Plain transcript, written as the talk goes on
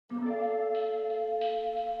Okay,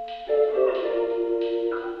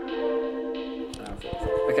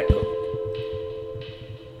 cool.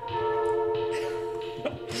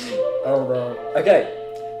 Oh no.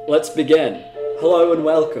 Okay, let's begin. Hello and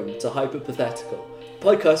welcome to Hypothetical, a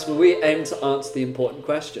podcast where we aim to answer the important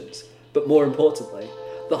questions, but more importantly,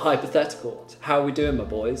 the hypothetical ones. How are we doing, my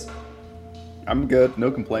boys? I'm good,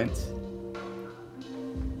 no complaints.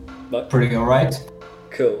 Pretty alright.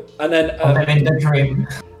 Cool. And then, I'm living the dream.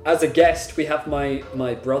 as a guest, we have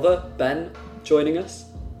my brother Ben joining us.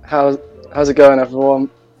 How's it going, everyone?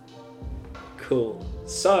 Cool.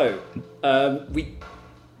 So, we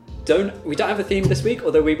don't have a theme this week,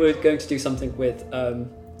 although we were going to do something with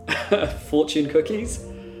fortune cookies.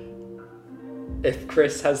 If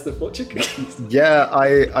Chris has the fortune cookies. Yeah,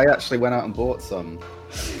 I actually went out and bought some.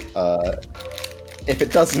 If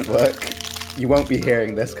it doesn't work, you won't be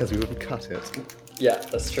hearing this because we would cut it. Yeah,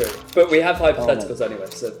 that's true. But we have hypotheticals anyway,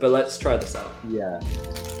 but let's try this out. Yeah.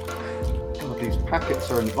 Oh, these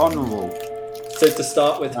packets are invulnerable. So to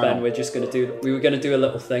start with, Ben, we were going to do a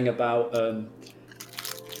little thing about, we're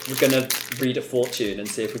going to read a fortune and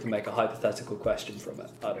see if we can make a hypothetical question from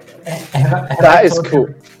it. I don't know. That is cool.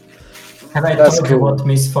 Have I told you what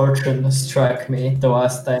misfortune struck me the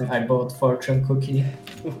last time I bought fortune cookie?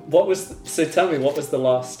 So tell me, what was the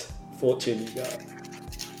last fortune you got?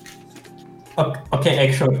 Okay,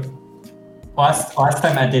 actually, last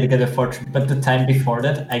time I did get a fortune, but the time before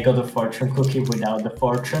that I got a fortune cookie without the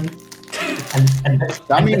fortune.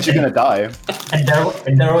 That means you're gonna die.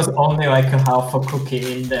 And there was only like a half a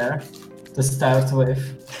cookie in there to start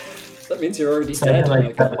with. That means you're already So dead.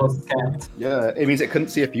 that was scammed. Yeah, it means it couldn't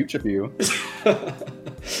see a future for you.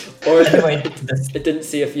 Or Anyway, it didn't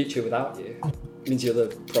see a future without you. It means you're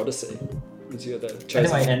the prodigy. It means you're the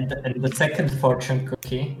chosen. Anyway, and the second fortune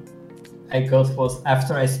cookie I got was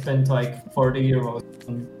after I spent like 40 euros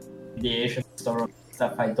on the Asian store on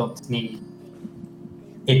stuff I don't need.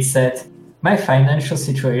 It said, my financial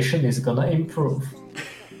situation is gonna improve.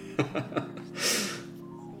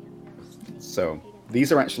 So,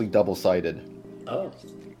 these are actually double-sided. Oh.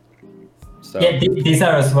 So. Yeah, these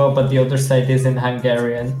are as well, but the other side is in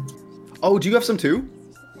Hungarian. Oh, do you have some too?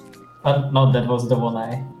 No, that was the one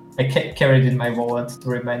I carried in my wallet to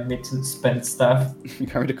remind me to spend stuff. You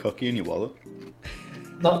carried a cookie in your wallet?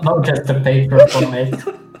 Not just the paper from it.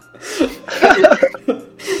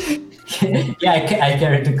 Yeah, I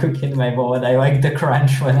carried the cookie in my wallet. I like the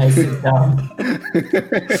crunch when I sit down.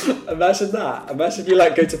 Imagine that. Imagine you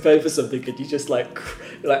go to pay for something and you just like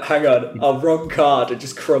hang on, wrong card, and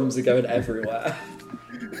just crumbs are going everywhere.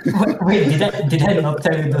 Wait, did I not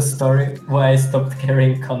tell you the story why I stopped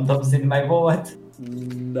carrying condoms in my wallet?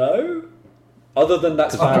 No. Other than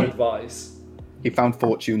that's bad advice. He found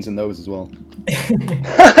fortunes in those as well.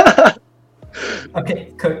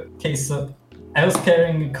 Okay, so I was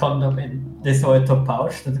carrying a condom in this little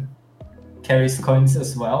pouch that carries coins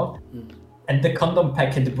as well, and the condom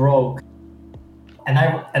packet broke, and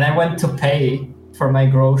I went to pay for my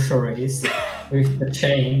groceries with the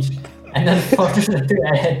change, and unfortunately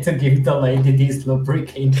I had to give the lady these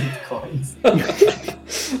lubricated coins.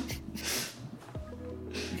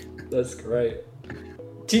 That's great.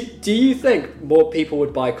 Do you think more people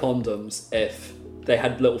would buy condoms if they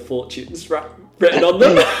had little fortunes written on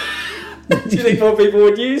them? Do you think more people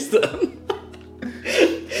would use them?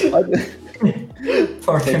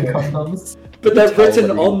 Fortune condoms. But they're written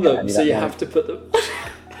on them, so you have to put them...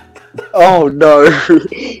 Oh no!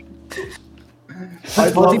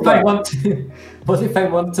 What if I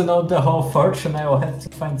want to know the whole fortune? I will have to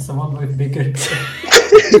find someone with bigger.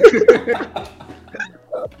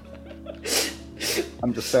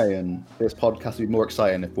 I'm just saying, this podcast would be more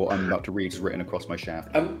exciting if what I'm about to read is written across my shaft.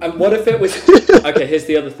 And what if it was... Okay, here's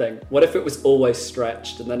the other thing. What if it was always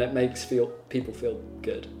stretched and then it makes people feel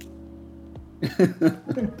good? There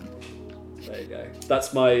you go.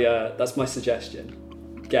 That's my suggestion.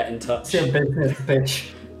 Get in touch. It's your business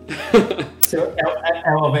pitch. It's your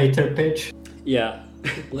elevator pitch. Yeah.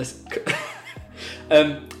 Listen.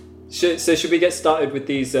 Should we get started with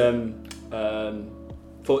these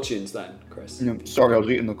fortunes then, Chris? Sorry, I was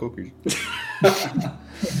eating the cookies.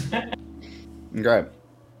 Okay.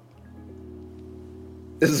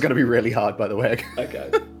 This is going to be really hard, by the way.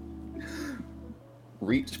 Okay.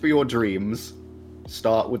 Reach for your dreams.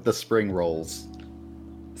 Start with the spring rolls.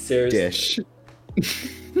 Seriously? Dish.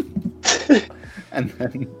 And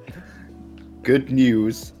then, good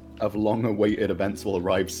news of long-awaited events will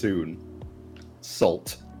arrive soon.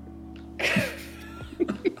 Salt.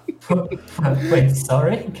 Wait,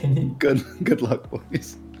 sorry? Can you... Good luck,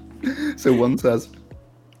 boys. So one says,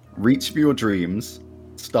 reach for your dreams.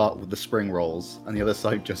 start with the spring rolls, and the other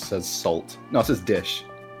side just says salt. No, it says dish.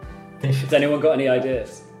 Has anyone got any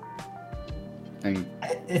ideas? And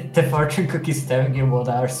The fortune cookie's telling you what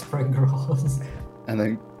are spring rolls. and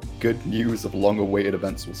then good news of long-awaited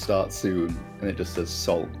events will start soon, and it just says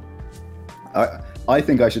salt. I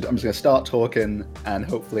think I'm just gonna start talking, and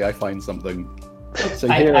hopefully I find something. So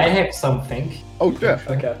here, I have something. oh yeah,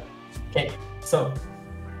 Okay. Okay, so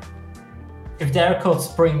if they are called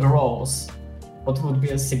spring rolls, what would be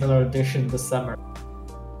a similar dish in the summer?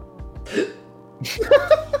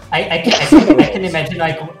 I can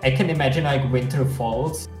imagine like winter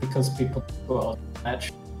folds because people go out and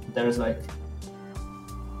match. There's like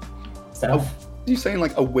stuff. you saying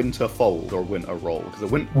like a winter fold or a winter roll? Because a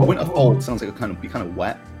winter fold sounds like it kind of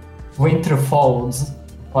wet. Winter folds,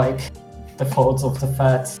 like the folds of the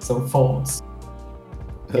fat, so folds.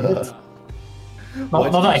 Why Not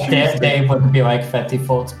did you like choose they would be like fatty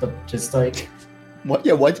folds, but just like What?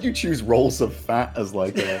 Yeah, why did you choose rolls of fat as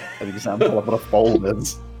like an example of what a fold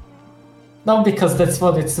is? no, because that's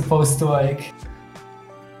what it's supposed to like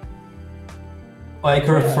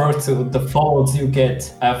refer to the folds you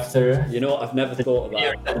get after You know what? I've never thought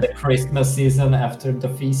about. the Christmas season after the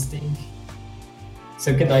feasting.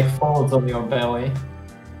 So you get like folds on your belly.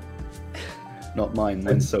 Not mine.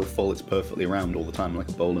 Mine's so full it's perfectly round all the time, like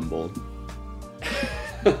a bowling ball.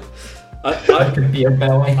 That could be your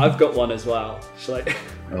belly. I've got one as well. It's like,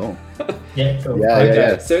 Oh. Yeah, go. Yeah, okay,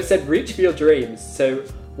 yeah. so it said reach for your dreams. So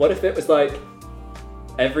what if it was like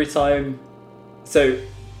every time? So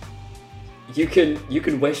you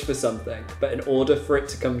can wish for something, but in order for it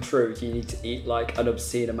to come true, you need to eat like an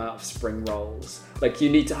obscene amount of spring rolls. Like you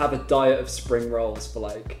need to have a diet of spring rolls for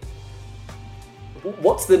like.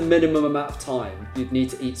 What's the minimum amount of time you'd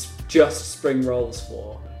need to eat just spring rolls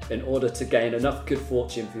for in order to gain enough good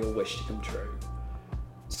fortune for your wish to come true?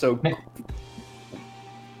 So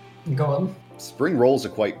Go on. spring rolls are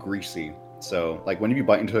quite greasy. So like when you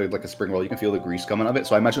bite into like a spring roll, you can feel the grease coming out of it.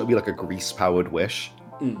 So I imagine it would be like a grease-powered wish.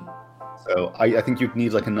 Mm. So I think you'd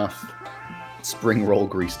need like enough spring roll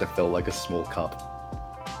grease to fill like a small cup.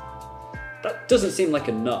 That doesn't seem like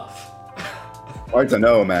enough. I don't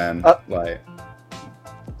know, man. Like.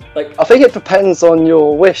 Like I think it depends on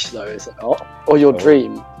your wish, though, is it not? Or your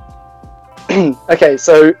dream. Okay,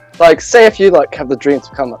 so like, say if you like have the dream to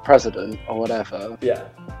become a president or whatever, yeah.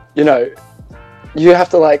 you know, you have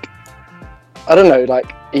to like, I don't know,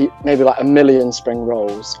 like eat maybe like 1 million spring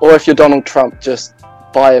rolls, or if you're Donald Trump, just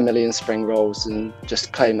buy 1 million spring rolls and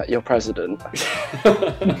just claim that you're president.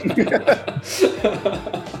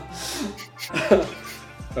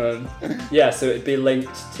 Yeah, so it'd be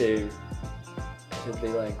linked to. It'd be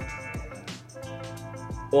linked.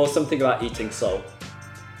 Or something about eating salt.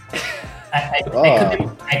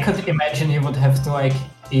 I could imagine you would have to like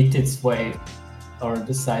eat its weight or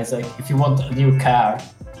the size. Like if you want a new car,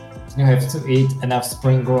 you have to eat enough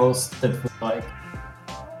spring rolls that would like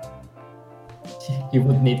you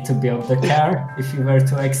would need to build the car if you were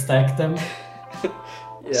to like stack them.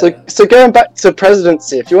 Yeah. So going back to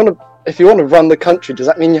presidency, if you want to run the country, does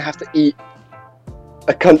that mean you have to eat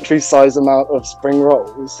a country-size amount of spring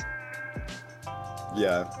rolls?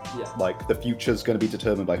 Yeah. Like the future's going to be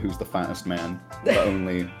determined by who's the fattest man, but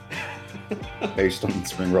only based on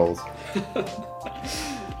spring rolls.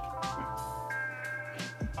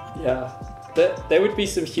 Yeah. There would be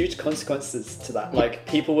some huge consequences to that. Like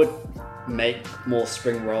people would make more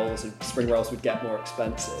spring rolls, and spring rolls would get more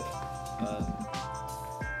expensive.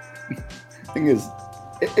 Thing is,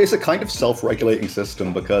 it's a kind of self-regulating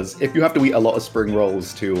system because if you have to eat a lot of spring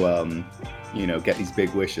rolls to, get these big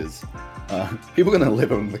wishes, people are going to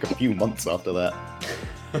live on like a few months after that.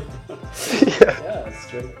 Yeah, that's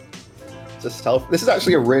true. This is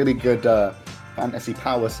actually a really good fantasy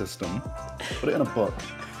power system. Put it in a book.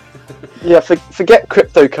 Yeah, forget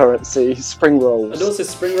cryptocurrency, spring rolls. And also,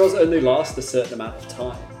 spring rolls only last a certain amount of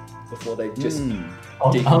time before they just.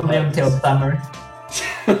 Only until summer.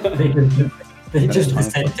 They just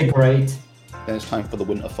disintegrate. Then it's time for the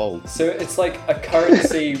winter fold. So it's like a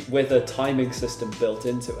currency with a timing system built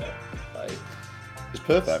into it. Like, It's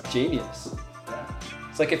perfect. genius. Yeah.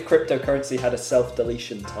 It's like if cryptocurrency had a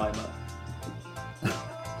self-deletion timer.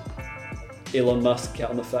 Elon Musk, get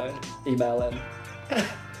on the phone, email in.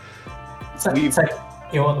 It's like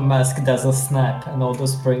Elon Musk does a snap and all the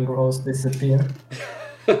spring rolls disappear.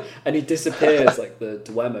 And he disappears like the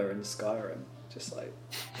Dwemer in Skyrim. Just like,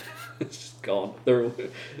 it's just gone. They're all...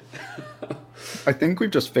 I think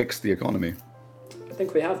we've just fixed the economy. I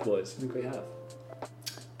think we have, boys. I think we have.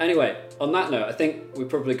 Anyway, on that note, I think we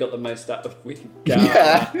probably got the most out of we can get out of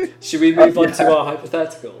that. Should we move on to our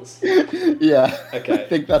hypotheticals? Yeah. Okay. I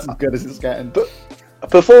think that's as good as it's getting.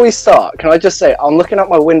 Before we start, can I just say I'm looking out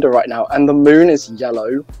my window right now, and the moon is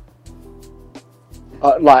yellow.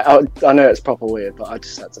 I know it's proper weird, but I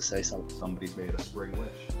just had to say something. Somebody's made a spring wish.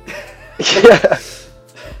 Yeah.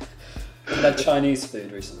 You had Chinese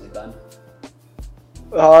food recently, Ben?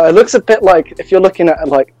 It looks a bit like, if you're looking at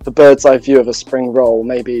like the bird's eye view of a spring roll,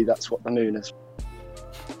 maybe that's what the moon is.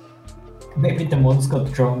 Maybe the moon's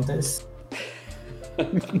got drawn this.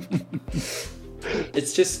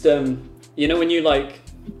 It's just, you know, when you like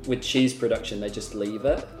with cheese production, they just leave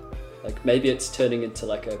it. Like maybe it's turning into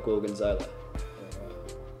like a gorgonzola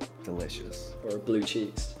Delicious. or a blue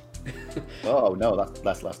cheese. Oh no,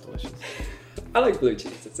 that's less delicious. I like blue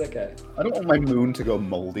cheese. It's okay. I don't want my moon to go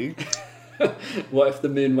moldy. What if the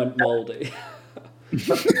moon went moldy?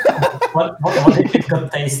 What if it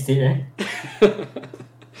got tastier?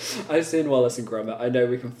 I've seen Wallace and Gromit. I know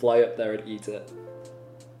we can fly up there and eat it.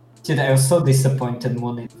 Dude, I was so disappointed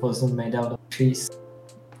when it wasn't made out of cheese.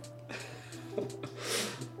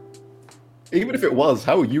 Even if it was,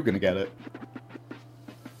 how are you gonna get it?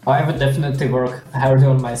 I would definitely work harder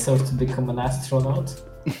on myself to become an astronaut.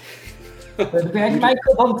 But be like,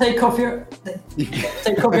 Michael, don't take off your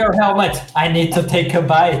helmet. I need to take a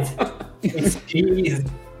bite. It's cheese.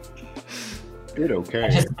 Good, okay. I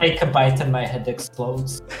just take a bite and my head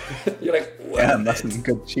explodes. You're like, Damn, that's some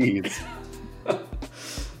good cheese.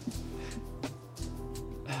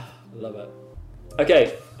 love it.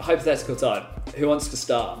 Okay, hypothetical time. Who wants to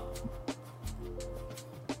start?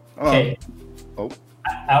 Okay, Oh,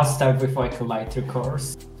 I'll start with like a lighter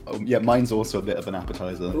course. oh, yeah, mine's also a bit of an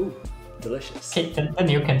appetizer. Ooh, delicious. Okay, then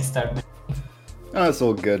you can start. Oh, it's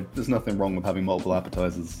all good. There's nothing wrong with having multiple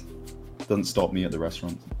appetizers. Doesn't stop me at the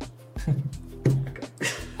restaurant.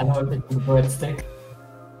 I know a bit of breadstick.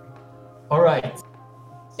 Alright.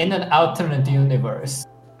 In an alternate universe,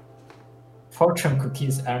 fortune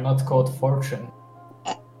cookies are not called fortune.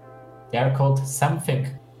 They are called something.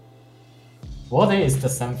 What is the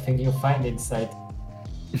something you find inside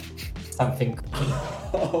something cookie?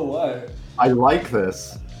 Oh, wow. I like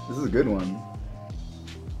this. This is a good one.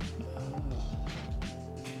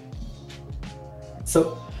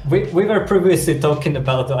 So, we were previously talking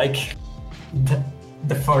about like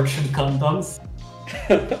the fortune condoms.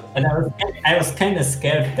 And I was kind of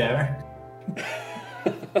scared there.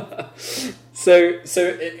 So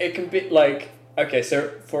it can be like, okay, so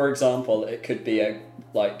for example, it could be a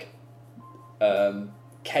like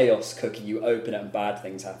chaos cookie. You open it and bad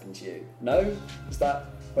things happen to you. No, is that?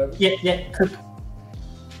 Yeah,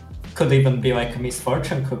 could even be like a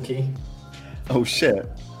misfortune cookie. Oh shit.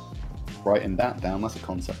 Writing that down, that's a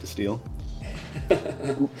concept to steal.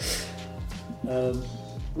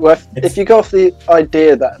 Well, if you go off the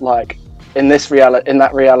idea that like in that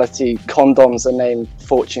reality, condoms are named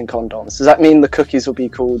fortune condoms, does that mean the cookies will be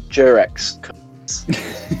called Durex cookies?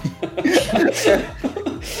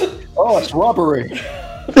 Oh, it's robbery!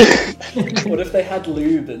 What if they had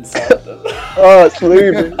lube inside them? Oh, it's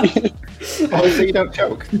lube. Oh, so you don't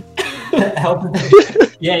choke.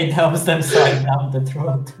 Yeah, it helps them slide down the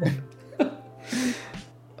throat.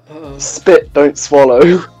 Spit, don't swallow.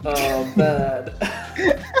 Oh, bad.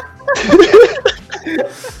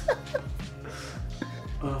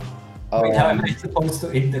 Wait, how am I supposed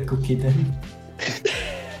to eat the cookie then?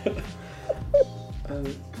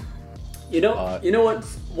 You know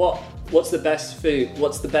what's the best food?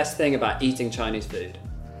 What's the best thing about eating Chinese food?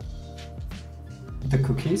 The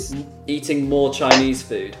cookies? Eating more Chinese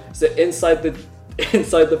food. So inside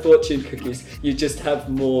the fortune cookies, you just have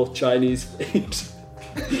more Chinese food.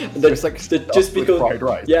 And It's like they're just be with called fried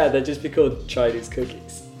rice. Yeah, they're just be called Chinese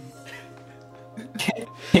cookies.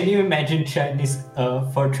 Can you imagine Chinese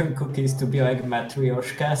fortune cookies to be like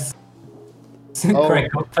matryoshkas? Oh.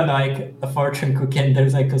 Crack open like a fortune cookie and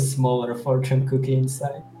there's like a smaller fortune cookie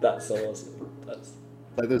inside. That's awesome. That's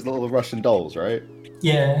Like those little Russian dolls, right?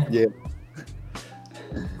 Yeah. Yeah.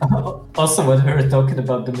 Also, when we were talking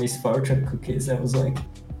about the misfortune cookies, I was like,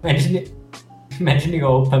 imagine you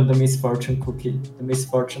open the misfortune cookie, the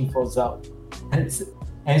misfortune falls out. And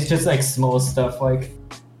it's just like small stuff like,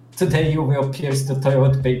 today you will pierce the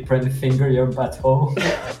toilet paper and finger your butthole.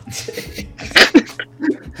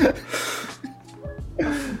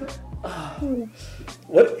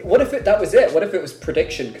 What if that was it? What if it was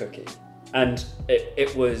prediction cookie, and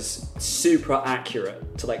it was super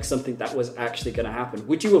accurate to like something that was actually going to happen?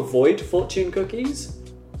 Would you avoid fortune cookies?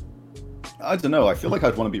 I don't know. I feel like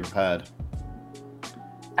I'd want to be prepared.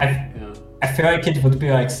 I feel like it would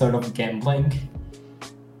be like sort of gambling.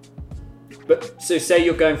 But so say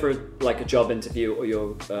you're going for like a job interview, or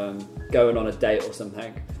you're going on a date or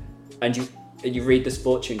something, and you read this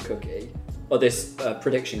fortune cookie or this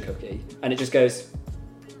prediction cookie, and it just goes,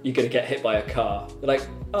 you're gonna get hit by a car. You're like,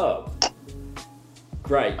 oh,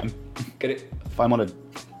 great. Gonna... If I'm on a...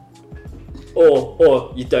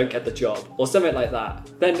 Or you don't get the job, or something like that.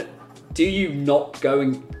 Then, do you not go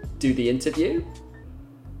and do the interview?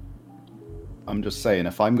 I'm just saying,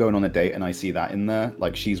 if I'm going on a date and I see that in there,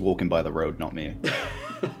 like, she's walking by the road, not me.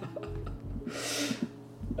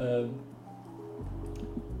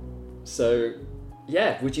 So,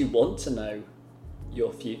 yeah, would you want to know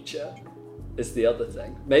your future? Is the other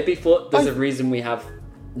thing. Maybe there's a reason we have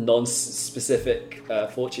non-specific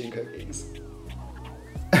fortune cookies.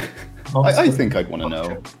 I think I'd want to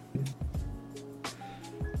know.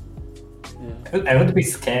 I would be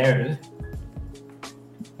scared.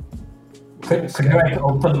 Could you like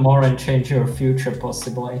open more and change your future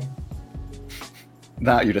possibly?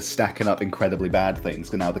 That you're just stacking up incredibly bad things,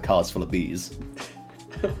 because now the car's full of bees.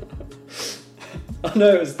 Oh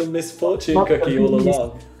no, it's the misfortune Not cookie the all bees.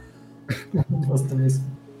 along. What's the mis?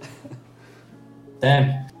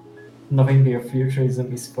 Damn, knowing your future is a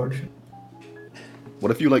misfortune.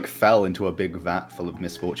 What if you, like, fell into a big vat full of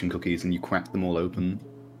misfortune cookies and you cracked them all open?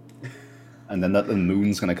 And then the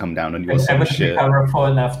moon's gonna come down and you're I some would be shit. powerful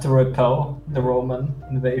enough to repel the Roman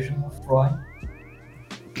invasion of Troy.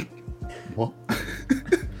 What?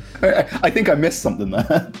 I think I missed something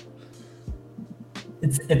there.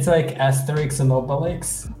 It's like Asterix and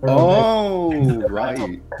Obelix. or Oh,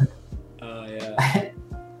 right. Oh yeah. like-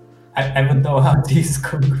 I would know how these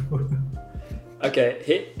kung fu. Okay,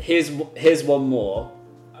 here's one more.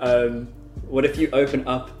 What if you open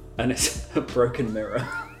up and it's a broken mirror?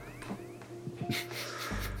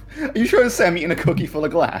 Are you trying to say I'm eating a cookie full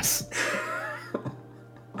of glass?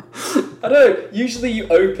 I don't know. Usually you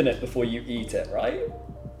open it before you eat it, right?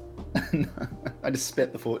 No, I just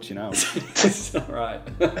spit the fortune out. It's all right.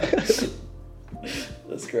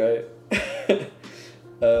 That's great.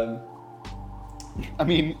 I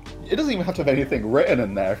mean, it doesn't even have to have anything written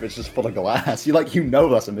in there if it's just full of glass. You know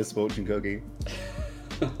that's a misfortune cookie.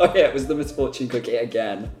 Oh yeah, it was the misfortune cookie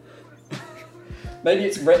again. Maybe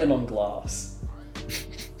it's written on glass.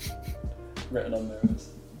 Written on mirrors.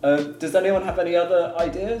 Does anyone have any other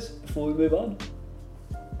ideas before we move on?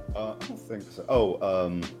 I don't think so.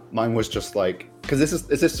 Oh, mine was just like, because is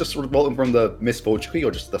this just resulting from the misfortune cookie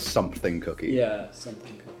or just the something cookie? Yeah,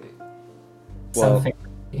 something cookie. Well, Something.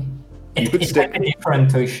 you could It stick- might be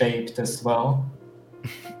differently shaped as well.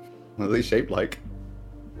 What are they shaped like?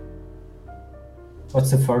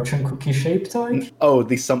 What's a fortune cookie shaped like? Oh,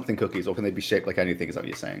 these something cookies, or can they be shaped like anything? Is that what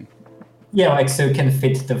you're saying? Yeah, like so you can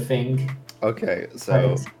fit the thing. Okay, so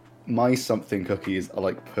Right. my something cookies are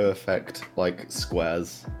like perfect, like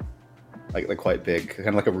squares. Like they're quite big, kind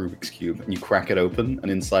of like a Rubik's Cube, and you crack it open, and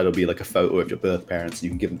inside will be like a photo of your birth parents, and you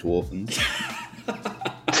can give them to orphans.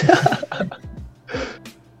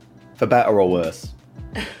 For better or worse.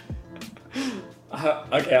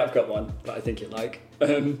 Okay, I've got one that I think you'd like.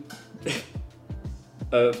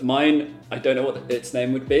 Mine, I don't know what its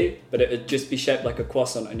name would be, but it would just be shaped like a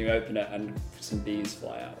croissant, and you open it and some bees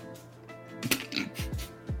fly out.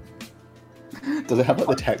 Does it have like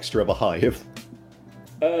the texture of a hive?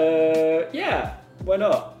 Yeah, why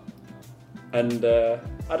not? And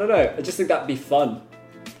I don't know, I just think that'd be fun.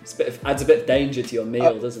 Adds a bit of danger to your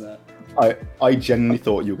meal, doesn't it? I genuinely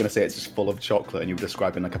thought you were going to say it's just full of chocolate, and you were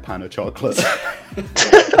describing like a pan of chocolate.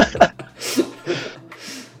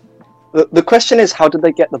 The question is, how did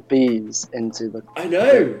they get the bees into the I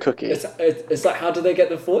know. cookie? It's like, how do they get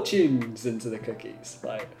the fortunes into the cookies?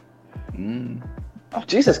 Like, Oh,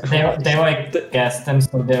 Jesus Christ. They like gas them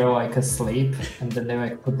so they're like asleep, and then they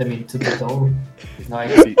like put them into the dough. Like,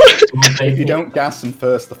 If you don't gas them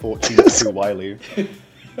first, the fortune's too wily.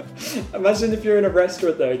 imagine if you're in a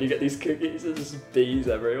restaurant though and you get these cookies and there's just bees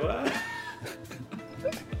everywhere.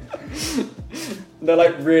 They're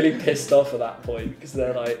like really pissed off at that point because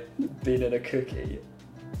they're like being in a cookie.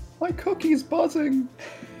 My cookie's buzzing.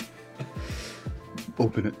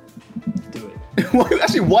 Open it. Do it.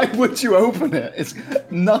 Actually, why would you open it? It's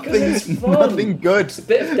nothing. It's fun. Nothing good. It's a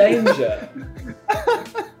bit of danger.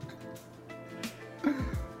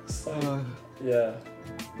 So, yeah.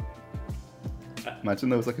 Imagine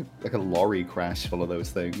there was like a lorry crash full of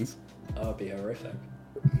those things. That would be horrific.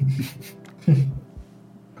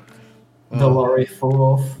 the lorry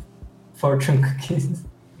full of fortune cookies.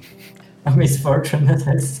 A misfortune that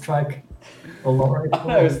has struck a lorry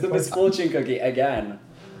full Oh, it's of the misfortune cookie again.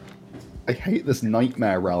 I hate this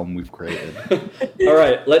nightmare realm we've created.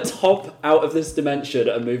 Alright, let's hop out of this dimension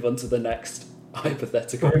and move on to the next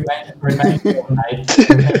hypothetical. Remind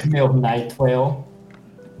me of Night Whale.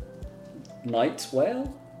 Night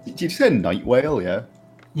whale? Did you say night whale? Yeah,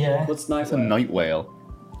 Yeah. What's night it's a whale? night whale.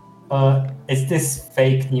 is this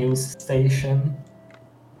fake news station,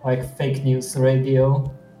 like fake news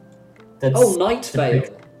radio? That's Oh, Night the Vale.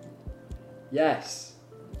 big- Yes.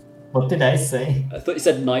 What did I say? I thought you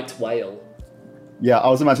said night whale. Yeah, I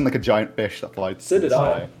was imagining like a giant fish that flies. So did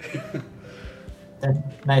I.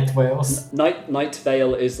 Night whales. Night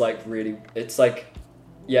Vale is like really. It's like,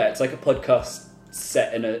 yeah, it's like a podcast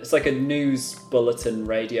set in a. It's like a news bulletin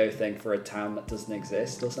radio thing for a town that doesn't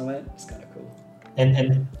exist or something. It's kind of cool.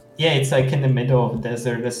 And yeah, it's like in the middle of the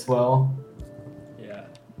desert as well. Yeah.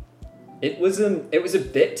 It was a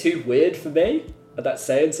bit too weird for me. That's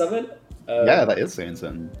saying something. Yeah, that is saying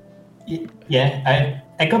something. Yeah,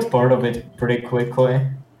 I got bored of it pretty quickly.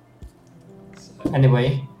 So,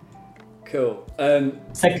 Anyway, cool.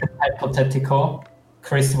 second hypothetical.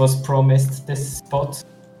 Chris was promised this spot.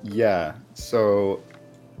 Yeah, so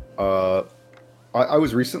I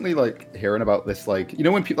was recently like hearing about this, like, you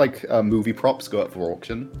know when movie props go up for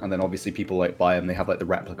auction and then obviously people like buy them, they have like the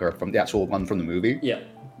replica from the actual one from the movie. Yeah.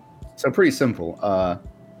 So pretty simple.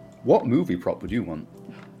 What movie prop would you want?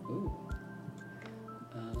 Ooh.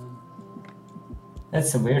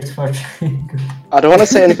 That's a weird question. I don't want to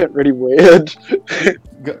say anything really weird.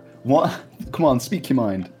 What? Come on, speak your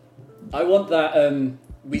mind. I want that.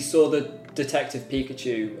 We saw the Detective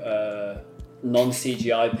Pikachu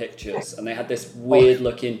non-CGI pictures, and they had this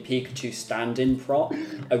weird-looking Pikachu stand-in prop.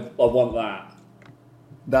 I want that.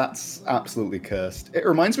 That's absolutely cursed. It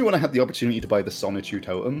reminds me when I had the opportunity to buy the Sonichu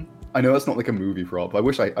totem. I know that's not like a movie prop. I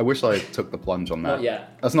wish I took the plunge on that. Not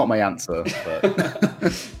yet. That's not my answer,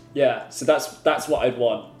 but Yeah, so that's what I'd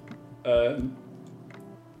want.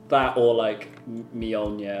 That or like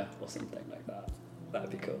Mjolnir or something like that. That'd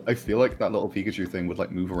be cool. I feel like that little Pikachu thing would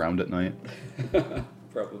like move around at night.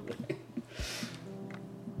 Probably.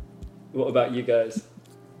 What about you guys?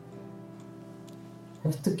 I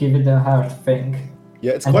have to give it a hard think.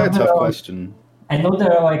 Yeah, it's I quite a know tough there are- question. I know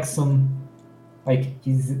there are like some, like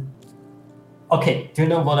Okay, do you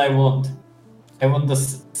know what I want? I want the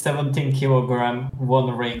 17 kilogram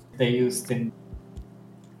one ring they used in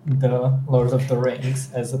the Lord of the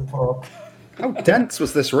Rings as a prop. How dense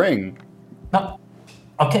was this ring? No,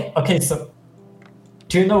 okay. So,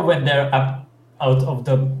 do you know when they're up out of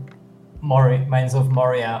the Mines of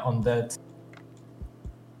Moria on that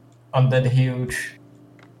huge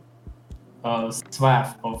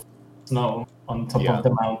swath of snow on top Yeah. of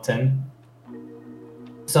the mountain?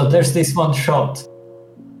 So there's this one shot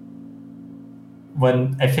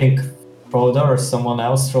when I think Frodo or someone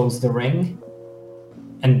else throws the ring,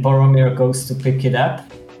 and Boromir goes to pick it up.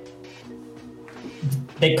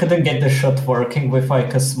 They couldn't get the shot working with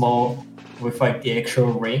like the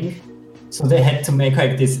actual ring, so they had to make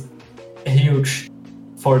like this huge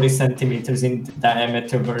 40 centimeters in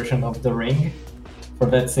diameter version of the ring for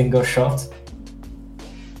that single shot.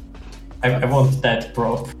 I want that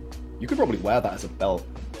prop, You could probably wear that as a belt.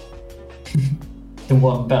 the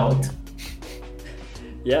one belt.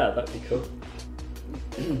 Yeah, that'd be cool.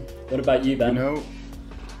 What about you, Ben?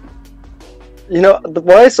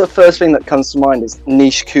 Why is the first thing that comes to mind is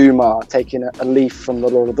Nish Kumar taking a leaf from the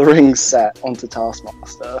Lord of the Rings set onto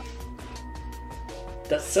Taskmaster.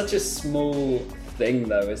 That's such a small thing,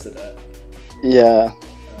 though, isn't it? Yeah.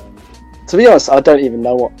 Um, To be honest, I don't even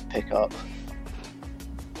know what to pick up.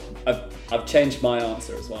 I've changed my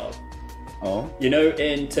answer as well. Oh, You know,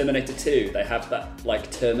 in Terminator 2, they have that like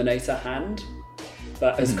Terminator hand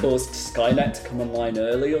that has caused Skynet to come online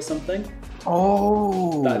early or something.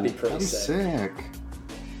 oh, That'd be pretty sick.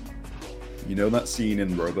 You know that scene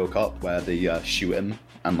in RoboCop where they shoot him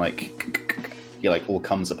and like he like all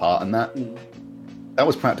comes apart and that? That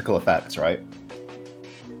was practical effects, right?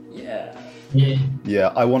 Yeah. Yeah.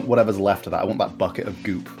 Yeah, I want whatever's left of that. I want that bucket of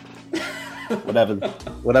goop.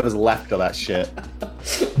 Whatever's left of that shit.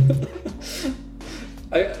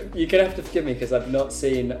 You're gonna have to forgive me because I've not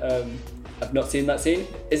seen that scene.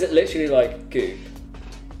 Is it literally like goop?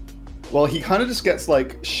 Well, he kind of just gets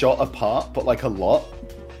like shot apart, but like a lot.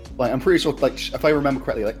 Like I'm pretty sure, like if I remember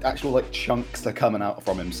correctly, like actual like chunks are coming out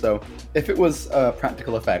from him. So if it was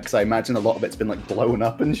practical effects, I imagine a lot of it's been like blown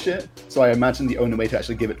up and shit. So I imagine the only way to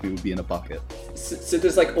actually give it to me would be in a bucket. So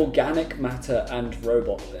there's like organic matter and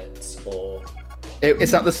robot bits, or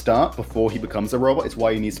It's at the start before he becomes a robot. It's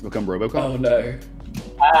why he needs to become RoboCop. oh no.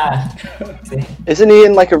 See? Isn't he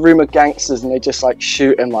in like a room of gangsters and they just like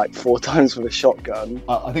shoot him like 4 times with a shotgun?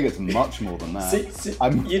 I think it's much more than that. See,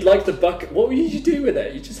 I'm- you'd like the bucket. What would you do with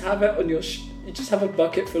it? You just have it on your. You just have a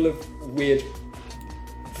bucket full of weird,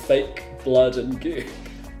 fake blood and goo.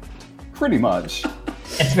 Pretty much.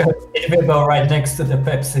 It will go right next to the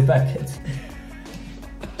Pepsi bucket.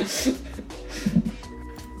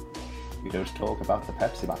 don't talk about the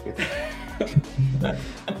Pepsi bucket.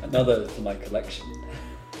 Another for my collection.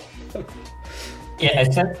 Yeah,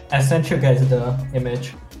 I sent you guys the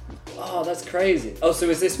image. Oh, that's crazy. Oh, so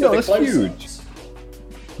is this for No, the that's close-ups?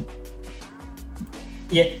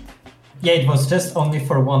 Yeah, it was just only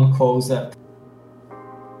for one close-up.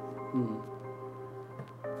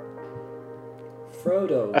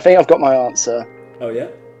 Frodo. I think I've got my answer. Oh, yeah?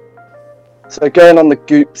 So going on the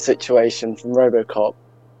goop situation from RoboCop,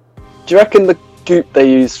 do you reckon the goop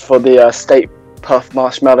they used for the Stay Puft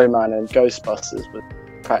Marshmallow Man in Ghostbusters was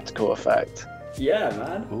practical effect? Yeah,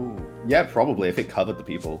 man. Ooh. Yeah, probably, if it covered the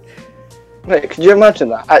people. Wait, could you imagine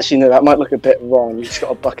that? Actually, no, that might look a bit wrong. You just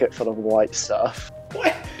got a bucket full of white stuff.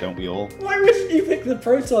 Why, Don't we all? why wouldn't you pick the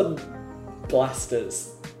proton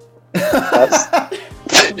blasters? That's...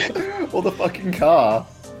 Or the fucking car.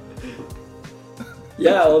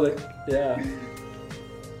 Yeah, or the... Yeah.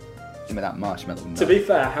 Give me that marshmallow nut. To be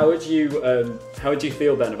fair, how would you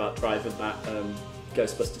feel then about driving that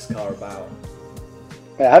Ghostbusters car about?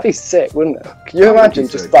 Yeah, that'd be sick, wouldn't it? Can you That would imagine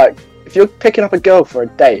be just sick. like, if you're picking up a girl for a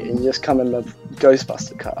date and you just come in the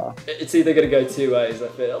Ghostbuster car? It's either going to go two ways, I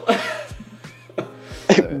feel.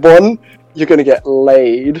 One, you're gonna get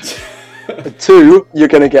laid. Two, you're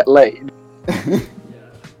gonna get laid.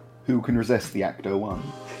 Who can resist the Acto 1?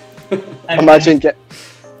 Imagine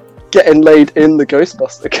getting laid in the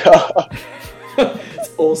Ghostbuster car.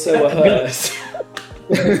 It's also a hearse.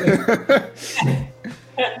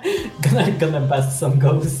 gonna bust some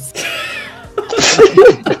ghosts.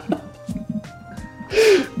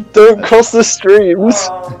 Don't cross the streams.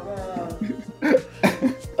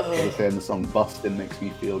 They say in the song "Bustin' makes me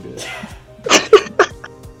feel good."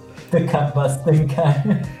 The cat busting cat.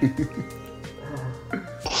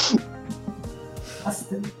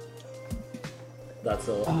 Busting. That's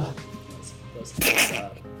all. That's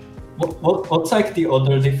sad. What's like the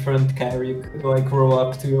other different car you could like roll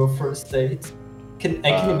up to your first date? I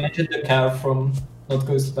can imagine the car from not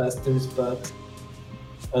Ghostbusters but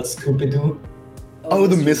Scooby-Doo. Oh,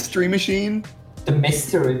 the mystery machine? The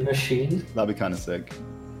mystery machine. That'd be kind of sick.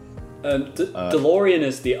 DeLorean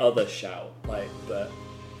is the other shout, like, but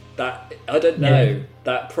that I don't know. Yeah.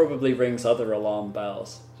 That probably rings other alarm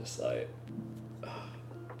bells. Just like,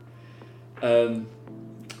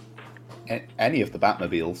 Any of the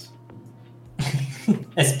Batmobiles.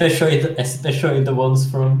 especially the ones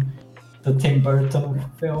from the Tim Burton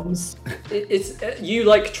films. it's you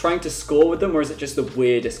like trying to score with them, or is it just the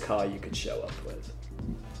weirdest car you could show up with?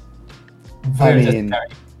 Weirdest mean- car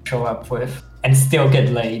you could show up with and still get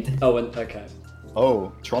laid. Oh, and okay,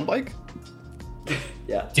 Oh, Tron bike?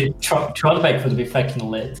 yeah. Dude, Tron bike would be fucking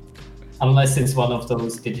lit. Unless it's one of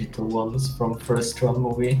those digital ones from first Tron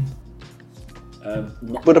movie.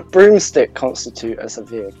 Would a broomstick constitute as a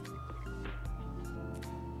vehicle?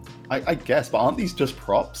 I guess, but aren't these just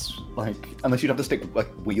props? Like, unless you'd have to stick like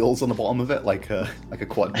wheels on the bottom of it, like a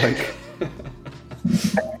quad bike.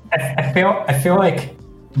 I feel like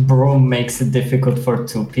broom makes it difficult for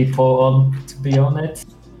two people to be on it.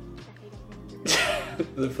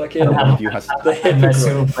 The fucking One of you has. the Unless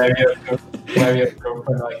you hypocrite. wear your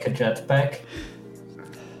girlfriend like a jetpack.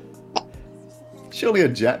 Surely a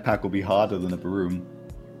jetpack will be harder than a broom.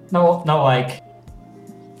 No, like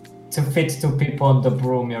to fit two people on the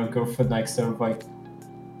broom, your girlfriend like sort of like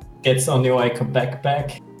gets on you like a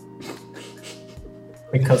backpack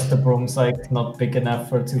because the broom's like not big enough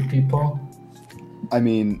for two people. I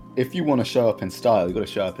mean, if you want to show up in style, you got to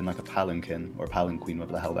show up in like a palanquin or a palanquin,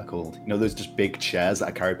 whatever the hell they're called. You know, those just big chairs that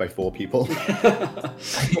are carried by 4 people.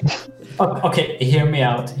 Okay, hear me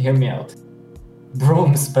out.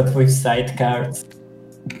 Brooms, but with sidecars.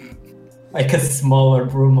 Like a smaller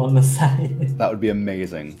broom on the side. That would be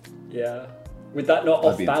amazing. Yeah. Would that not I'd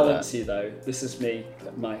off be into balance that. you though? This is me,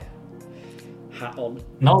 got my hat on.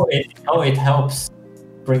 No, it helps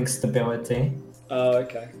bring stability. Oh,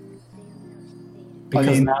 okay.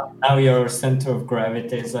 Because mean- now your center of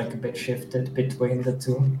gravity is like a bit shifted between the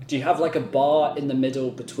two. Do you have like a bar in the middle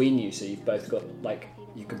between you, so you've both got like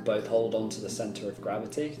you can both hold on to the center of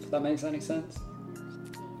gravity? If that makes any sense?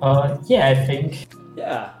 Yeah, I think.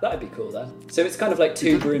 Yeah, that'd be cool then. So it's kind of like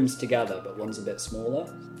two brooms together, but one's a bit smaller.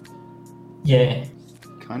 Yeah.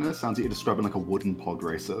 Kind of sounds like you're describing like a wooden pod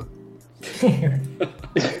racer.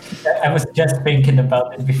 I was just thinking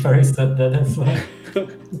about it before you said that as well.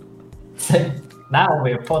 So now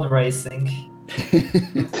we're pod racing.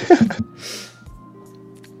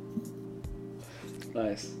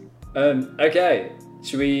 Nice. Okay.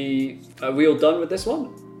 Should we? Are we all done with this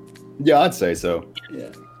one? Yeah, I'd say so. Yeah.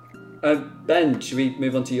 Ben, should we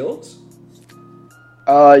move on to yours?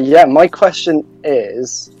 Yeah, my question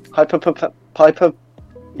is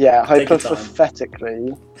Yeah, Take your time.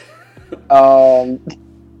 hypothetically. God,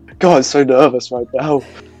 I'm so nervous right now.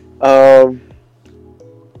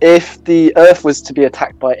 If the Earth was to be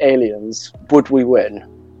attacked by aliens, would we win?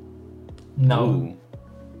 No. Ooh.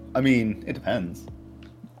 I mean, it depends.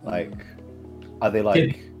 Like, are they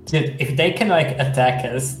like? Dude, if they can like attack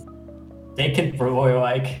us, they can probably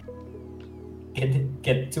like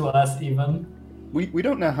get to us even. We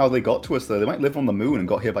don't know how they got to us though. They might live on the moon and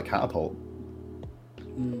got here by catapult.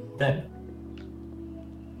 Then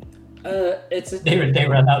They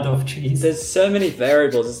ran out of cheese. There's so many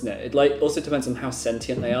variables, isn't it? It like also depends on how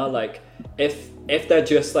sentient they are. Like if they're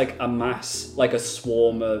just like a mass, like a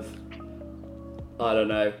swarm of, I don't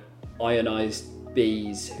know, ionized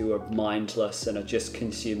bees who are mindless and are just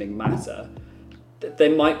consuming matter, they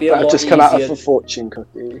might be a lot just easier. come out of a fortune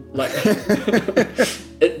cookie. Like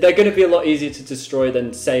they're going to be a lot easier to destroy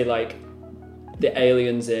than say like the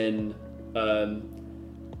aliens in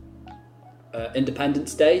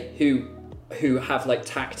Independence Day who have like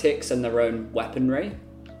tactics and their own weaponry.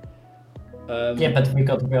 Yeah, but we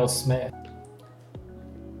got Will Smith.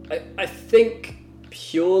 I think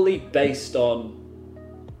purely based on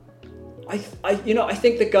I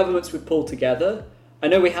think the governments would pull together. I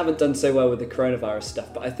know we haven't done so well with the coronavirus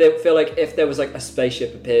stuff, but I feel like if there was like a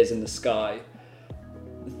spaceship appears in the sky,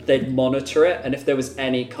 they'd monitor it, and if there was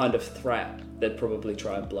any kind of threat, they'd probably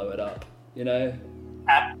try and blow it up. You know?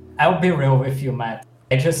 I'll be real with you, Matt.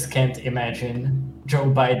 I just can't imagine Joe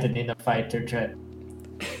Biden in a fighter jet.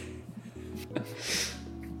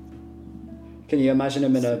 Can you imagine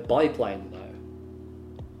him in a biplane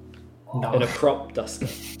though? No. In a crop duster?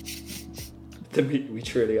 Then we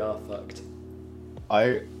truly are fucked.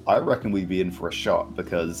 I reckon we'd be in for a shot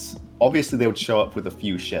because obviously they would show up with a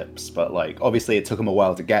few ships, but like obviously it took them a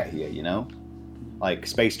while to get here, you know? Like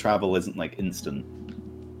space travel isn't like instant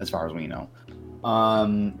as far as we know.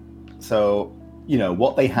 So, you know,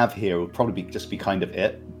 what they have here will probably just be kind of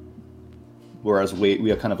it. Whereas we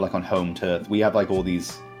are kind of like on home turf. We have like all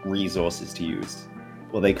these resources to use.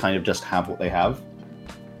 Well, they kind of just have what they have.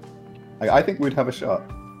 Like, I think we'd have a shot.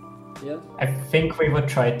 Yeah. I think we would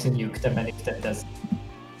try to nuke them, and if that doesn't,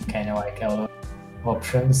 kind of like our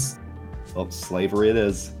options. Well, slavery it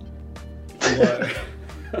is. Whoa.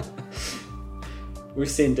 We've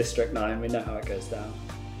seen District 9, we know how it goes down.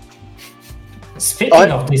 Speaking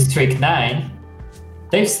of District 9,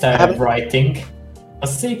 they've started writing a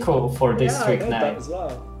sequel for District I heard 9. that as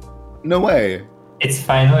well. No way. It's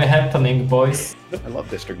finally happening, boys. I love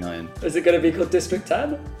District 9. Is it going to be called District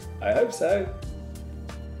 10? I hope so.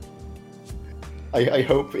 I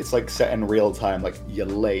hope it's like set in real time, like you're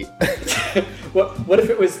late. What if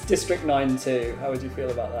it was District 9 too? How would you feel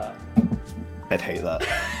about that? I'd hate that.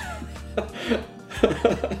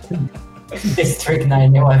 District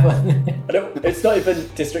 911. It's not even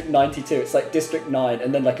District 92, it's like District 9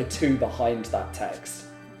 and then like a 2 behind that text.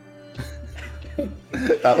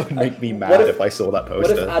 That would make me mad if I saw that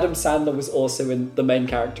What if poster. Adam Sandler was also in the main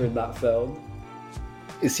character in that film?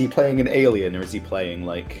 Is he playing an alien or is he playing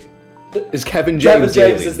like... Is Kevin James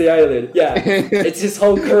Kevin James is the alien, yeah. It's his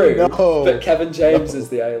whole crew, No. but Kevin James is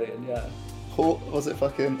the alien, yeah. Was it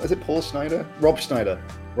Paul Schneider? Rob Schneider.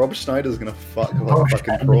 Rob Schneider's gonna fuck a Rob fucking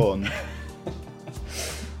Schneider. prawn.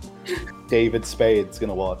 David Spade's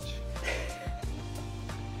gonna watch.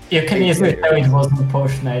 You can easily tell it wasn't Paul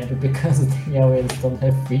Schneider because the aliens don't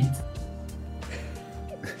have feet.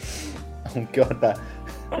 Oh god, that...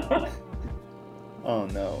 Oh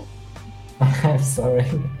no. I'm sorry.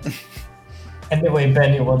 Anyway,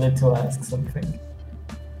 Ben, you wanted to ask something.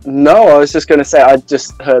 No, I was just going to say I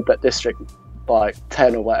just heard that District like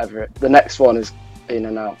 10 or whatever. The next one has been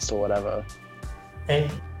announced or whatever. Hey,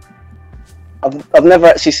 I've never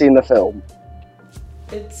actually seen the film.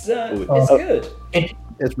 It's Ooh. good.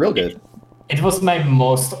 It's real good. it was my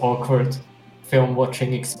most awkward film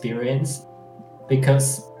watching experience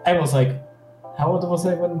because I was like, how old was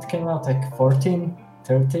I when it came out? Like 14,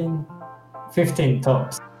 13, 15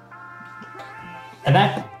 tops. And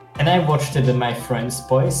I watched it in my friend's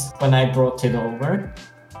voice when I brought it over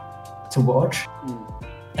to watch.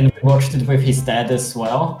 And we watched it with his dad as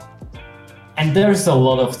well. And there's a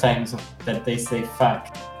lot of times that they say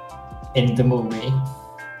fuck in the movie.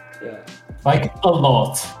 Yeah. Like a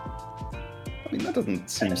lot. I mean, that doesn't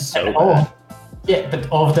seem so And bad. yeah, but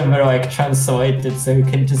all of them were like translated, so you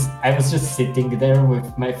can I was just sitting there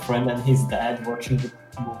with my friend and his dad watching the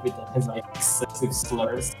movie that has like excessive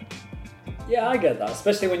slurs. Yeah, I get that.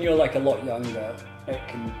 Especially when you're like a lot younger, it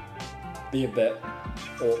can be a bit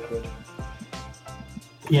awkward.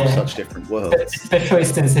 Yeah. Such different worlds. Especially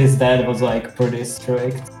since his dad was like pretty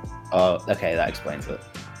strict. Oh, okay, that explains it.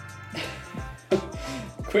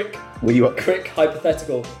 quick Were you? quick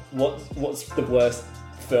hypothetical. What's the worst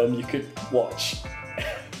film you could watch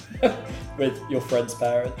with your friend's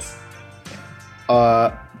parents?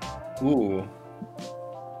 Ooh.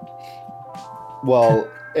 Well,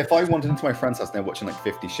 if I wandered into my friend's house and they're watching like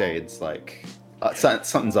 50 Shades, like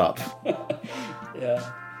something's up. Yeah.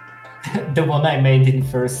 The one I made in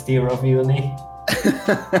first year of uni.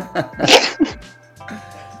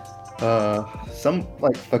 Some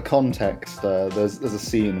like for context, there's a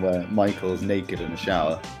scene where Michael's naked in the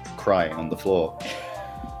shower, crying on the floor.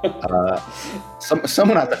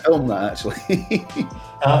 Someone had to film that actually.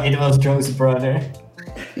 It was Joe's brother.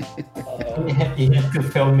 He had to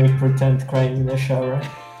film me pretend crying in the shower.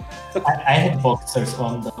 I had boxers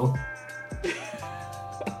on though.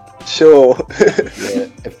 Sure. Yeah,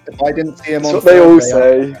 if I didn't see him on That's what they all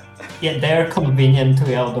film, say. Yeah, they're convenient to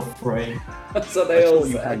be out of frame. So they all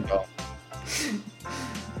you say. hang on.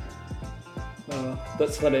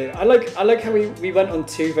 That's funny. I like how we went on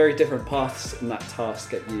two very different paths in that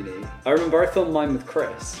task at uni. I remember I filmed mine with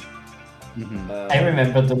Chris. I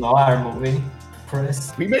remember the noir movie,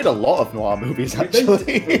 Chris. We made a lot of noir movies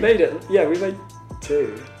actually. We made it. Yeah, we made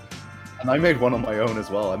two. And I made one on my own as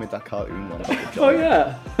well. I made that cartoon one. Oh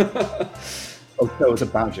yeah. Oh, that was a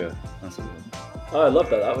badger. That's what it was. Oh, I love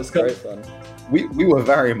that. That was great fun. We were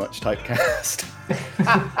very much typecast.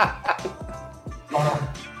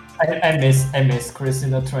 I miss Chris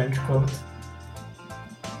in a trench coat.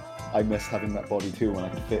 I miss having that body too when I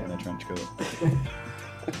could fit in a trench coat.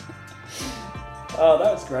 Oh,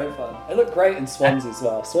 that was great fun. It looked great in Swansea as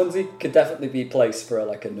well. Swansea could definitely be placed for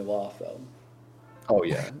like a noir film. Oh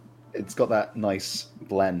yeah, it's got that nice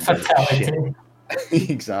blend of shit. Fatality.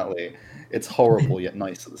 Exactly. It's horrible yet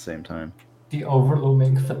nice at the same time. The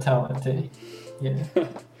overlooming fatality. Yeah.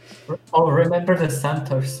 Oh, remember the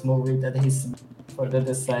Santos movie that he's for the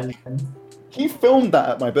Descendants? He filmed that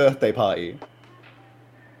at my birthday party.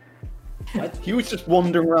 He was just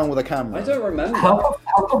wandering around with a camera. I don't remember.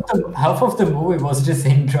 Half of the movie was just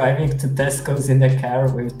him driving to Tesco's in the car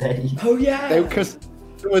with Daddy. Oh yeah. Because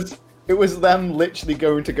it was them literally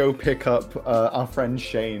going to go pick up our friend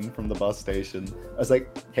Shane from the bus station. I was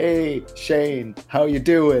like, "Hey Shane, how you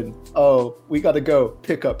doing? Oh, we gotta go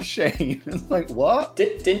pick up Shane." It's like, what?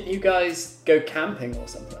 Didn't you guys go camping or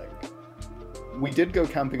something? We did go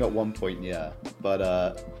camping at one point, yeah, but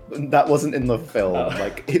that wasn't in the film. Oh.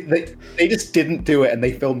 Like they just didn't do it, and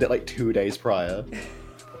they filmed it like 2 days prior.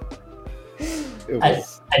 It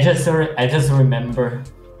was... I just remember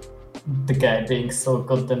the guy being so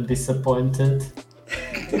goddamn disappointed.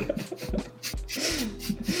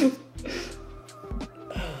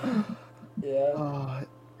 Yeah.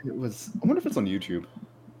 It was. I wonder if it's on YouTube.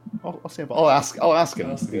 I'll see if I'll ask him Ask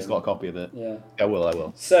if he's him. got a copy of it. Yeah. I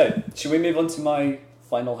will. So, should we move on to my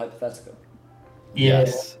final hypothetical? Yeah.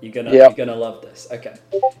 Yes. You're Yep. gonna love this. Okay.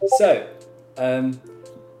 So,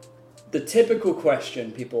 the typical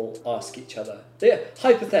question people ask each other. Yeah,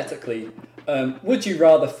 hypothetically, would you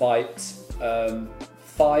rather fight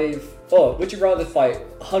would you rather fight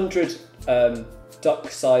 100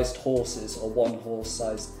 duck-sized horses or one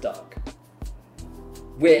horse-sized duck?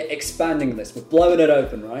 We're expanding this. We're blowing it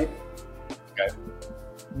open, right? Okay.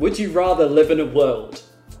 Would you rather live in a world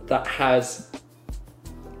that has...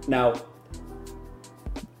 Now,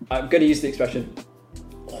 I'm going to use the expression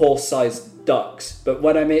horse-sized ducks, but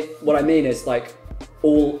what I mean is like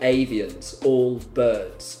all avians, all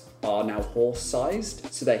birds are now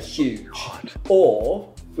horse-sized, so they're huge. God.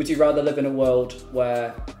 Or would you rather live in a world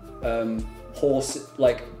where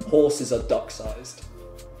horses are duck-sized?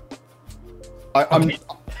 I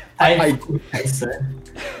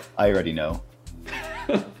I already know.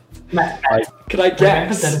 Matt, Can I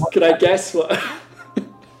guess? Can I guess what?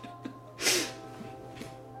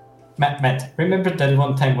 Matt, remember that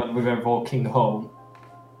one time when we were walking home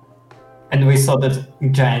and we saw that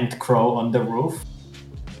giant crow on the roof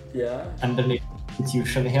Yeah. underneath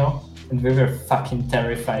Institution Hill, and we were fucking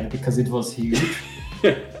terrified because it was huge.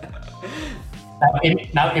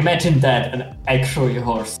 Now imagine that, an actual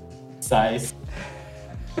horse size.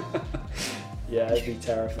 Yeah, it'd be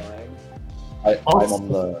terrifying. I'm on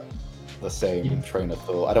the same train of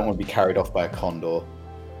thought. I don't want to be carried off by a condor.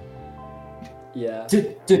 Yeah.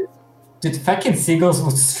 Dude, fucking seagulls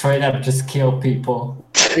would straight up just kill people.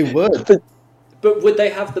 They would. But would they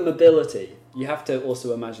have the mobility? You have to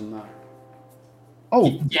also imagine that. Oh,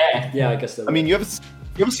 Yeah. Yeah, I guess they would. I mean, you ever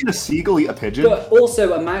seen a seagull eat a pigeon? But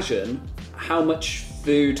also imagine how much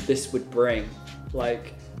food this would bring.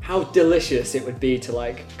 Like, how delicious it would be to,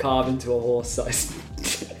 like, carve into a horse-sized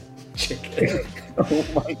chicken. Oh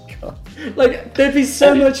my god. Like, there'd be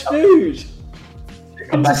so much food.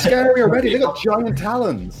 Chickens are scary already. They got giant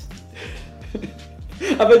talons.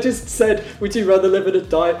 Have I just said, would you rather live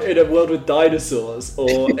in a world with dinosaurs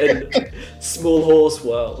or in small horse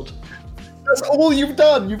world? That's all you've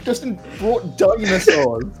done. You've just brought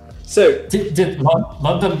dinosaurs. So,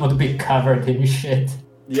 London would be covered in shit.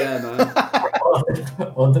 yeah, man.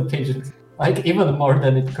 All the pigeons. Like, even more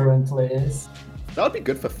than it currently is. That would be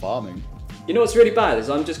good for farming. You know what's really bad is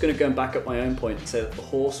I'm just going to go back up my own point and say that the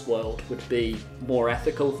horse world would be more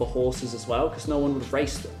ethical for horses as well, because no one would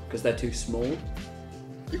race them because they're too small.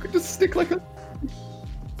 You could just stick like a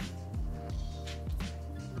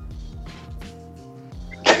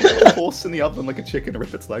horse in the oven like a chicken,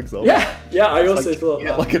 rip its legs off. Yeah, I also thought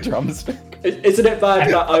that. Like a drumstick. Isn't it bad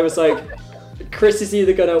that I was like, Chris is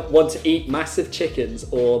either going to want to eat massive chickens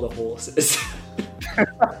or the horses?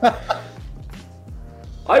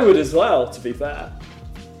 I would as well, to be fair.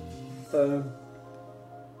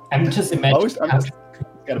 I'm just imagining.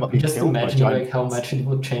 Just imagine like how much it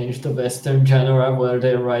would change the Western genre where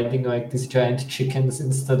they're riding like these giant chickens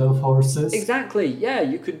instead of horses. Exactly. Yeah,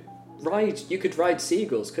 you could ride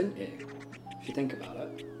seagulls, couldn't you? If you think about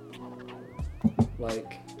it.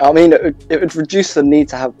 Like. I mean, it would reduce the need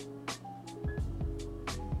to have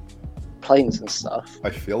planes and stuff. I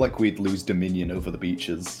feel like we'd lose dominion over the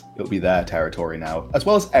beaches. It'll be their territory now, as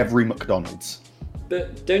well as every McDonald's.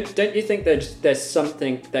 But don't you think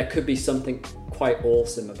there could be something quite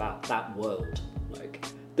awesome about that world? Like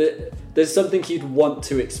there's something you'd want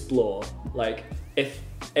to explore. Like if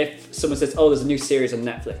someone says, "Oh, there's a new series on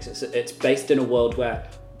Netflix. It's based in a world where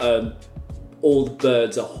all the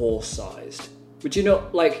birds are horse-sized." Would you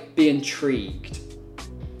not like be intrigued?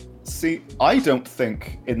 See, I don't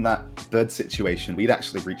think in that bird situation we'd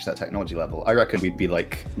actually reach that technology level. I reckon we'd be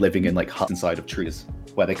like living in like huts inside of trees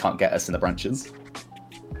where they can't get us in the branches.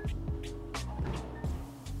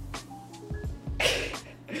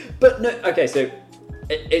 But no, okay, so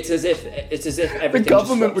it's as if everything. The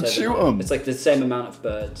government just would shoot them. It's like the same amount of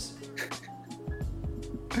birds.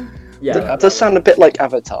 Yeah, That does sound a bit like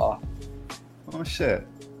Avatar. Oh shit.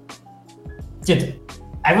 Dude,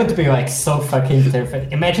 I would be like so fucking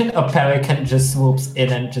terrified. Imagine a pelican just swoops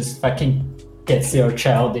in and just fucking gets your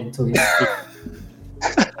child into his feet.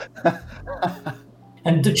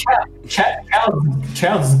 And the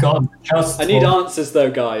child's gone. I need answers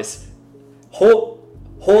though, guys.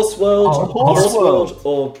 Horse world, Horse world,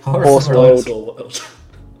 or Horse dinosaur world.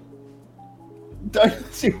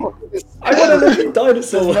 Dinosaur. I want to live in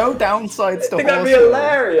dinosaur. There's no downsides to I think horse that'd be world.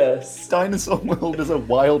 hilarious. Dinosaur world is a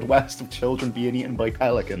wild west of children being eaten by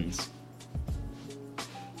pelicans.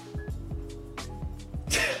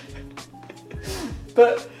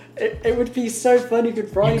 But it would be so fun. You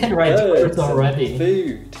could ride. You can ride birds already.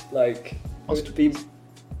 Food, like it would be.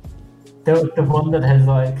 The one that has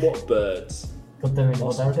like What birds?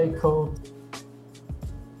 what are they called?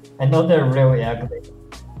 I know they're really ugly.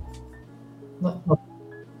 Not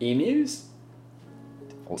Emus?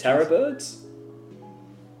 Terror birds?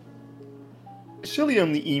 Surely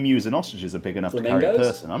only emus and ostriches are big enough to carry a Flamingos?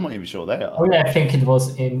 person. I'm not even sure they are. Oh yeah, I think it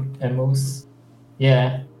was in emus.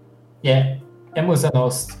 Yeah, emus and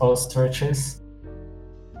ostriches.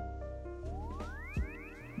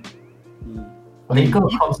 Legal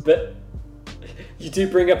But you do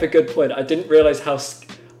bring up a good point. I didn't realize how.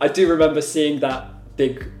 I do remember seeing that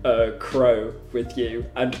big crow with you,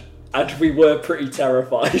 and we were pretty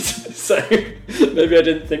terrified. So maybe I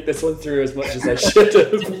didn't think this one through as much as I should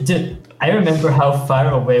have. Dude, I remember how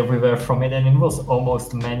far away we were from it, and it was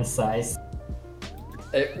almost man-sized.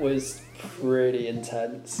 It was pretty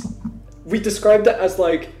intense. We described it as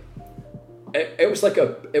like it was like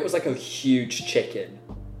a huge chicken,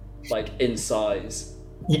 like in size.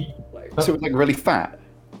 Yeah. Like, So it's like really fat.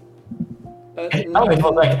 No, it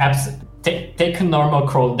was like take a normal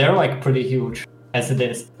crow. They're like pretty huge as it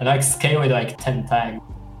is, and like scale it like 10 times.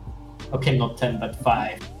 Okay, not 10, but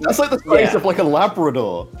 5. That's like the size Yeah. of like a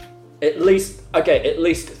Labrador. at least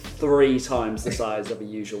 3 times the size of a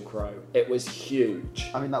usual crow. It was huge.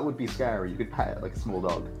 I mean, that would be scary. You could pet it like a small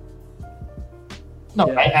dog. No,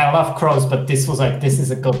 Yeah. I love crows, but this was like, this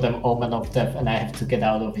is a goddamn omen of death, and I have to get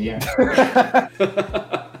out of here.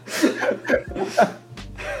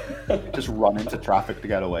 Just run into traffic to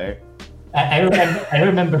get away. I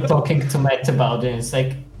remember talking to Matt about it, and it's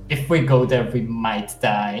like, if we go there, we might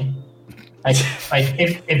die. Like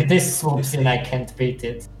if this swoops in, I can't beat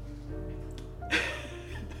it.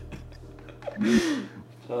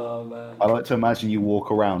 Oh man. I like to imagine you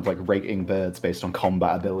walk around like rating birds based on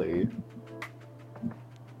combat ability.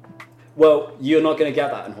 Well, you're not going to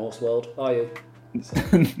get that in Horse World, are you?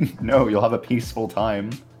 No, you'll have a peaceful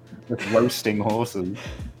time with roasting horses.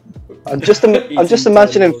 I'm just Eating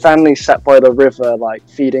imagining tigers. families sat by the river, like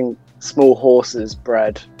feeding small horses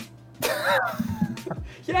bread.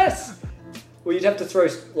 Yes. Well, you'd have to throw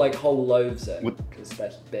like whole loaves in Would- because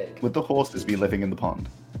they're big. Would the horses be living in the pond?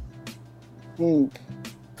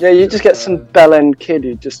 Yeah, you just get some bell-end kid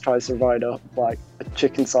who just tries to ride up like a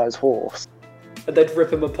chicken-sized horse. And they'd rip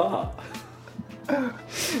them apart. We're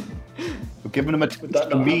giving them a Would taste that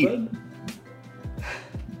of not meat. happen?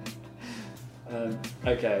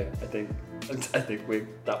 Okay, I think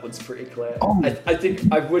that one's pretty clear. Oh. I think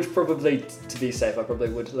I would probably, to be safe, I probably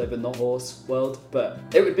would live in the horse world, but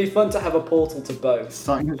it would be fun to have a portal to both.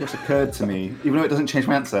 Something that just occurred to me, even though it doesn't change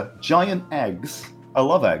my answer. Giant eggs. I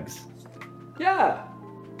love eggs. Yeah.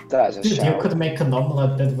 That is a Dude, you shout. could make an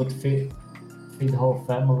omelette that would feed the whole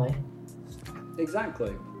family.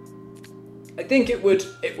 Exactly. I think it would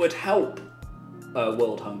help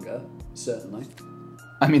world hunger, certainly.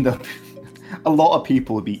 I mean, a lot of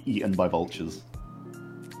people would be eaten by vultures.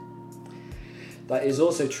 That is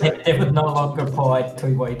also true. They would no longer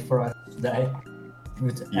politely wait for us today. It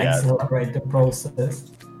would Yeah. accelerate the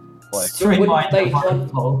process. Like, Streamline they the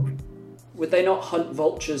workflow. Would they not hunt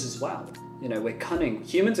vultures as well? You know, we're cunning.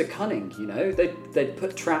 Humans are cunning, you know? They'd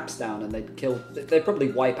put traps down and they'd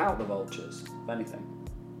probably wipe out the vultures, if anything.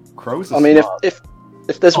 crows are I mean, smart. if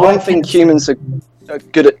there's one thing humans are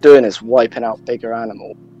good at doing is wiping out bigger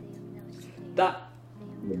animals. That,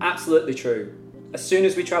 absolutely true. As soon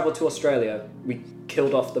as we travelled to Australia, we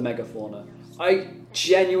killed off the megafauna. I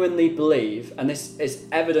genuinely believe, and this is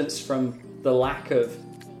evidence from the lack of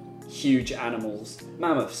huge animals.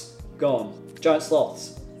 Mammoths, gone. Giant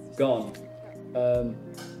sloths, gone.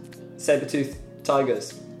 Saber-toothed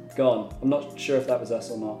tigers, gone. I'm not sure if that was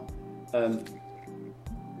us or not.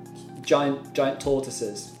 Giant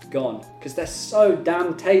tortoises, gone. Because they're so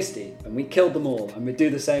damn tasty, and we killed them all. And we do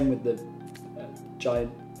the same with the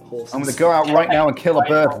giant horses. I'm going to go out right now and kill a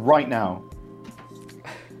bird right now.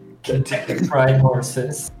 Fried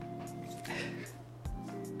horses.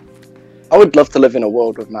 I would love to live in a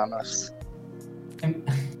world with mammoths.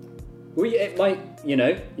 It might, you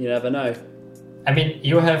never know. I mean,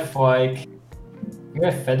 you have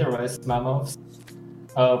featherized mammoths.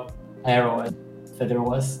 Arrowhead,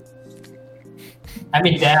 featherless. I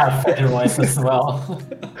mean, they are featherless as well.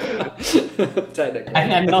 Technically.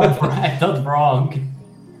 I'm not wrong.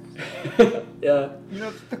 Yeah. You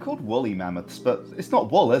know, they're called woolly mammoths, but it's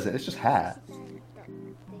not wool, is it? It's just hair.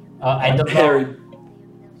 I don't know. Hairy,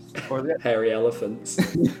 Or are they- hairy elephants.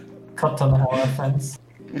 Cotton elephants.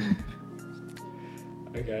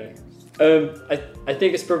 Okay. I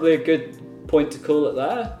think it's probably a good point to call it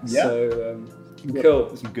there. Yeah. So, cool.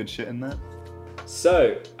 There's some good shit in there.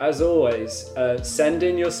 So, as always, send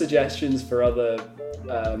in your suggestions for other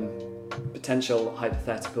potential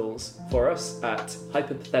hypotheticals for us at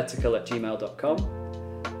hypothetical@gmail.com,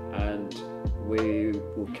 and we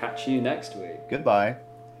will catch you next week. Goodbye.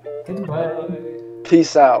 Goodbye.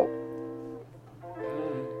 Peace out.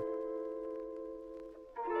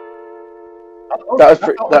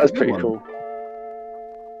 That was pretty cool.